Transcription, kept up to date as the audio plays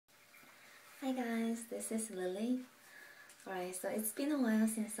Hi guys, this is Lily. Alright, so it's been a while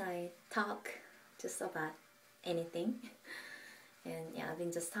since I talk just about anything. And yeah, I've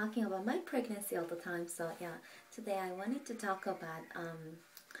been just talking about my pregnancy all the time. So yeah, today I wanted to talk about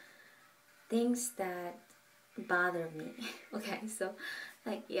things that bother me. Okay, so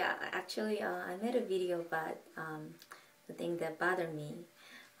like yeah, actually I made a video about the thing that bother me,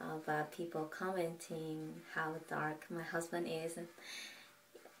 about people commenting how dark my husband is. And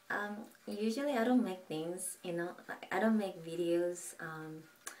usually I don't make things, I don't make videos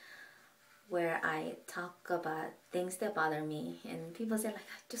where I talk about things that bother me and people say like,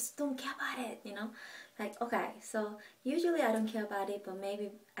 I just don't care about it, like, okay, so usually I don't care about it, but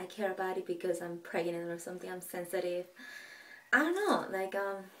maybe I care about it because I'm pregnant or something, I'm sensitive, I don't know, like,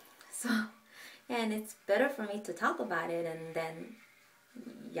 so, and it's better for me to talk about it, and then,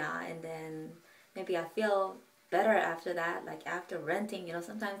 yeah, and then maybe I feel better after that, like after renting,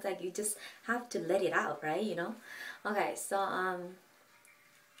 sometimes like you just have to let it out, right, okay, so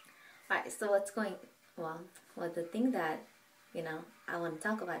alright, so well, the thing that I want to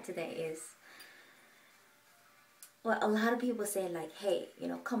talk about today is, well, a lot of people say like, hey,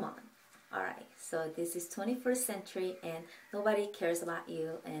 come on, alright, so this is 21st century and nobody cares about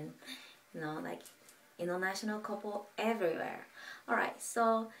you, and like international couple everywhere. Alright,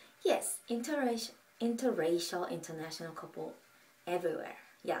 so yes, interracial international couple everywhere.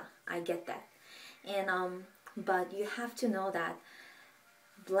 Yeah, I get that. And but you have to know that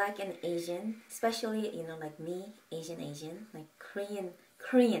Black and Asian, especially like me, Asian, like Korean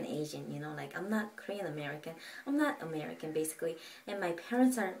Asian, like I'm not Korean American, I'm not American basically, and my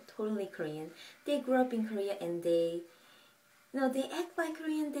parents are totally Korean. They grew up in Korea and they they act like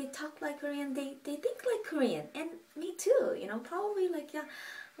Korean, they talk like Korean, they think like Korean, and me too, probably like, yeah,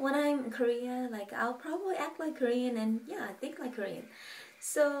 when I'm in Korea, like I'll probably act like Korean and yeah, I think like Korean.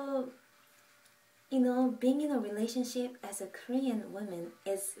 So, being in a relationship as a Korean woman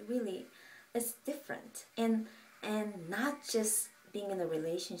is really, it's different, and not just being in a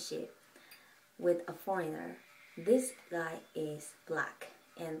relationship with a foreigner. This guy is black,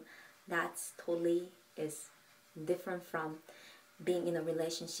 and that's totally is different from being in a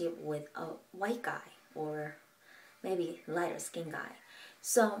relationship with a white guy or maybe lighter skin guy.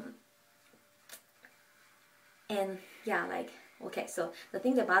 So, and yeah, like, okay, so the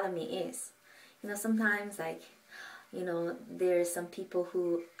thing that bother me is, sometimes like, there's some people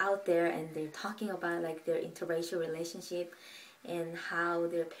who out there and they're talking about like their interracial relationship and how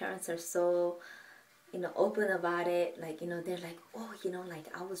their parents are so, open about it. Like, they're like, oh, like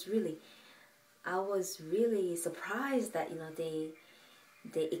I was really surprised that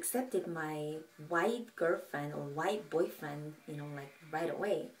they accepted my white girlfriend or white boyfriend, like right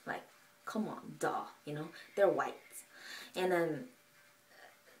away. Like, come on, duh, they're white. And then,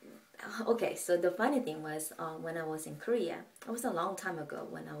 okay, so the funny thing was, when I was in Korea, it was a long time ago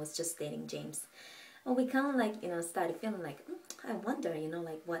when I was just dating James. And we kind of like, started feeling like, I wonder,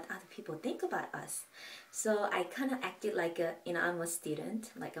 like what other people think about us. So I kind of acted like I'm a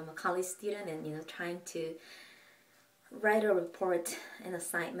student, like I'm a college student, and, trying to write a report, an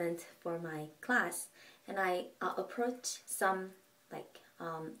assignment for my class. And I approached some like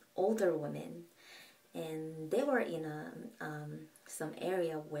older women, and they were in some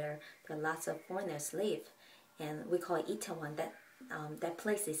area where there are lots of foreigners live, and we call it Itaewon. That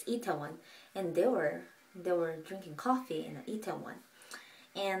place is Itaewon, and they were drinking coffee in Itaewon.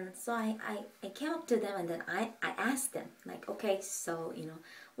 And so I came up to them, and then I asked them like, okay, so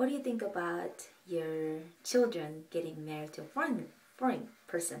what do you think about your children getting married to a foreign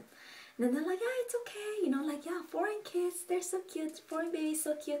person? And then they're like, yeah, it's okay, like, yeah, foreign kids, they're so cute, foreign babies,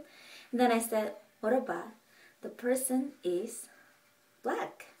 so cute. And then I said, what about the person is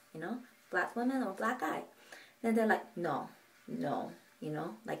black, black woman or black guy? Then they're like, no,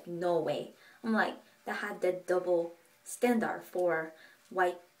 like no way. I'm like, that had the double standard for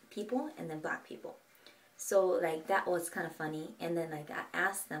white people and then black people. So like that was kind of funny. And then like I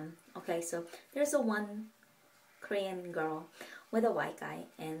asked them, okay, so there's a one Korean girl with a white guy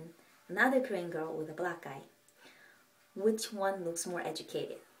and another Korean girl with a black guy. Which one looks more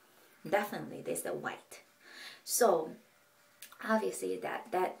educated? Definitely they said white. So obviously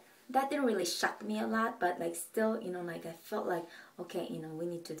that didn't really shock me a lot, but like still, like I felt like, okay, we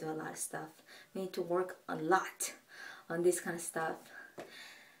need to do a lot of stuff. We need to work a lot on this kind of stuff.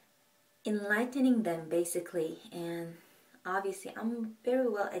 Enlightening them basically, and obviously I'm very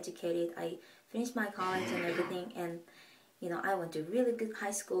well educated. I finished my college and everything, and I went to really good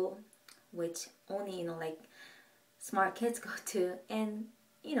high school, which only, like smart kids go to, and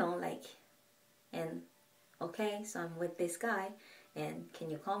like, and okay, so I'm with this guy, and can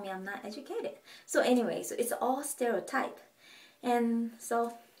you call me I'm not educated? So anyway, so it's all stereotype. And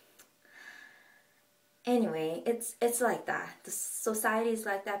so anyway, it's like that. The society is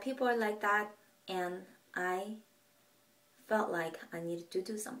like that. People are like that. And I felt like I needed to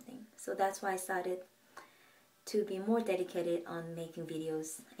do something. So that's why I started to be more dedicated on making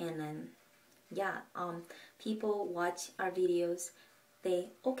videos. And then, yeah, people watch our videos. They,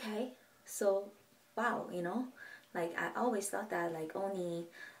 okay, so, wow, you know. Like, I always thought that, like, only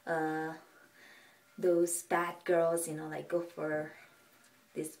those bad girls, you know, like, go for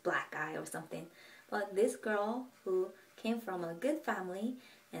this black guy or something. But this girl who came from a good family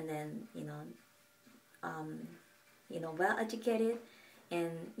and then, you know, well educated,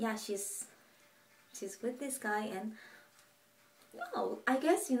 and yeah, she's with this guy, and no, I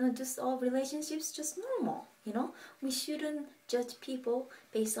guess, you know, just all relationships just normal, you know. We shouldn't judge people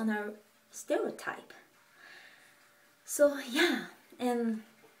based on our stereotype. So yeah, and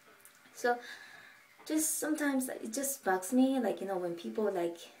so just sometimes it just bugs me, like, you know, when people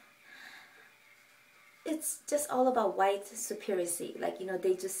like, it's just all about white supremacy, like, you know,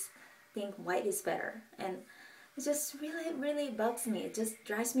 they just think white is better, and it just really bugs me. It just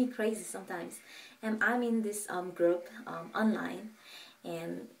drives me crazy sometimes. And I'm in this group online,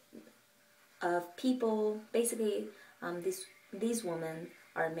 and people basically, these women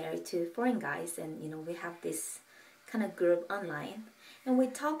are married to foreign guys, and you know, we have this kind of group online, and we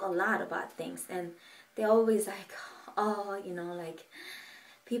talk a lot about things, and they always like, oh, you know, like,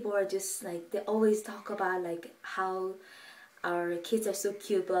 people are just like, they always talk about like how our kids are so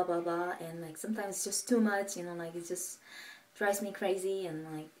cute, blah blah blah, and like sometimes it's just too much, you know, like it just drives me crazy. And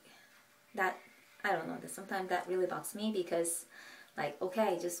like that, I don't know, that sometimes that really bugs me, because like,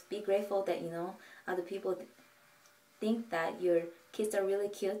 okay, just be grateful that, you know, other people think that your kids are really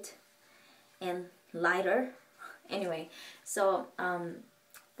cute and lighter. Anyway, so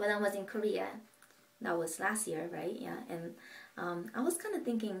when I was in Korea, that was last year, right? Yeah. And I was kind of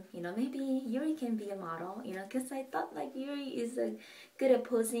thinking, you know, maybe Yuri can be a model, you know, because I thought like Yuri is good at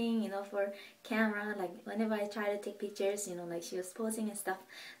posing, you know, for camera. Like whenever I try to take pictures, you know, like she was posing and stuff.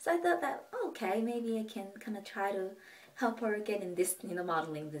 So I thought that, oh, okay, maybe I can kind of try to help her get in this, you know,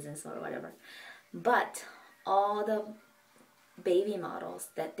 modeling business or whatever. But all the baby models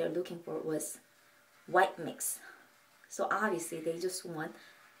that they're looking for was white mix. So obviously they just want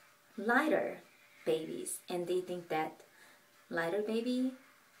lighter babies, and they think that lighter baby,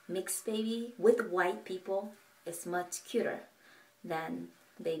 mixed baby with white people is much cuter than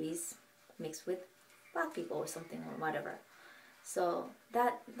babies mixed with black people or something or whatever. So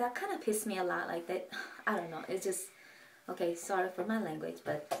that kind of pissed me a lot, like that. I don't know, it's just, okay, sorry for my language,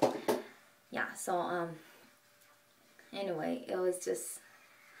 but yeah. So anyway, it was just,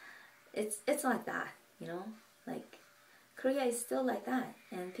 it's like that, you know, like Korea is still like that.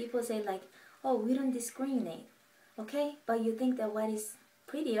 And people say like, oh, we don't discriminate. Okay, but you think that white is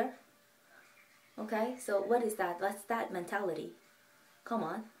prettier. Okay, so what is that? What's that mentality? Come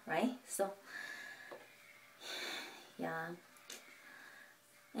on, right? So yeah,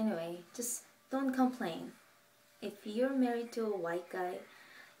 anyway, just don't complain. If you're married to a white guy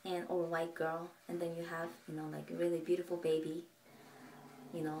and or white girl, and then you have, you know, like a really beautiful baby,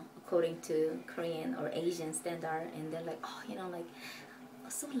 you know, according to Korean or Asian standard, and they're like, oh, you know, like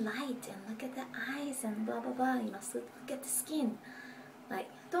so light, and look at the eyes and blah blah blah, you know, so look at the skin. Like,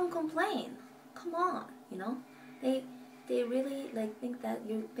 don't complain. Come on, you know. They really like think that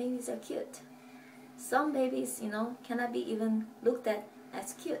your babies are cute. Some babies, you know, cannot be even looked at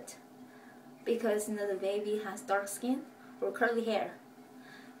as cute because, you know, the baby has dark skin or curly hair.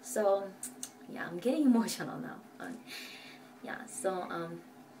 So yeah, I'm getting emotional now. Yeah, so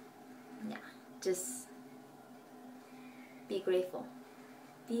yeah, just be grateful.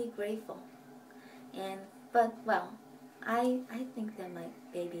 Be grateful. And but well, I think that my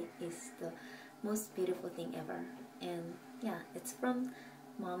baby is the most beautiful thing ever, and yeah, it's from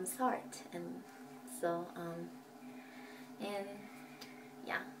mom's heart. And so and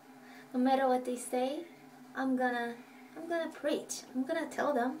yeah, no matter what they say, I'm gonna preach. I'm gonna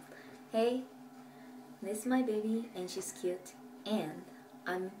tell them, hey, this is my baby and she's cute, and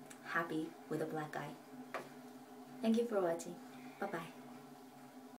I'm happy with a black guy. Thank you for watching. Bye bye.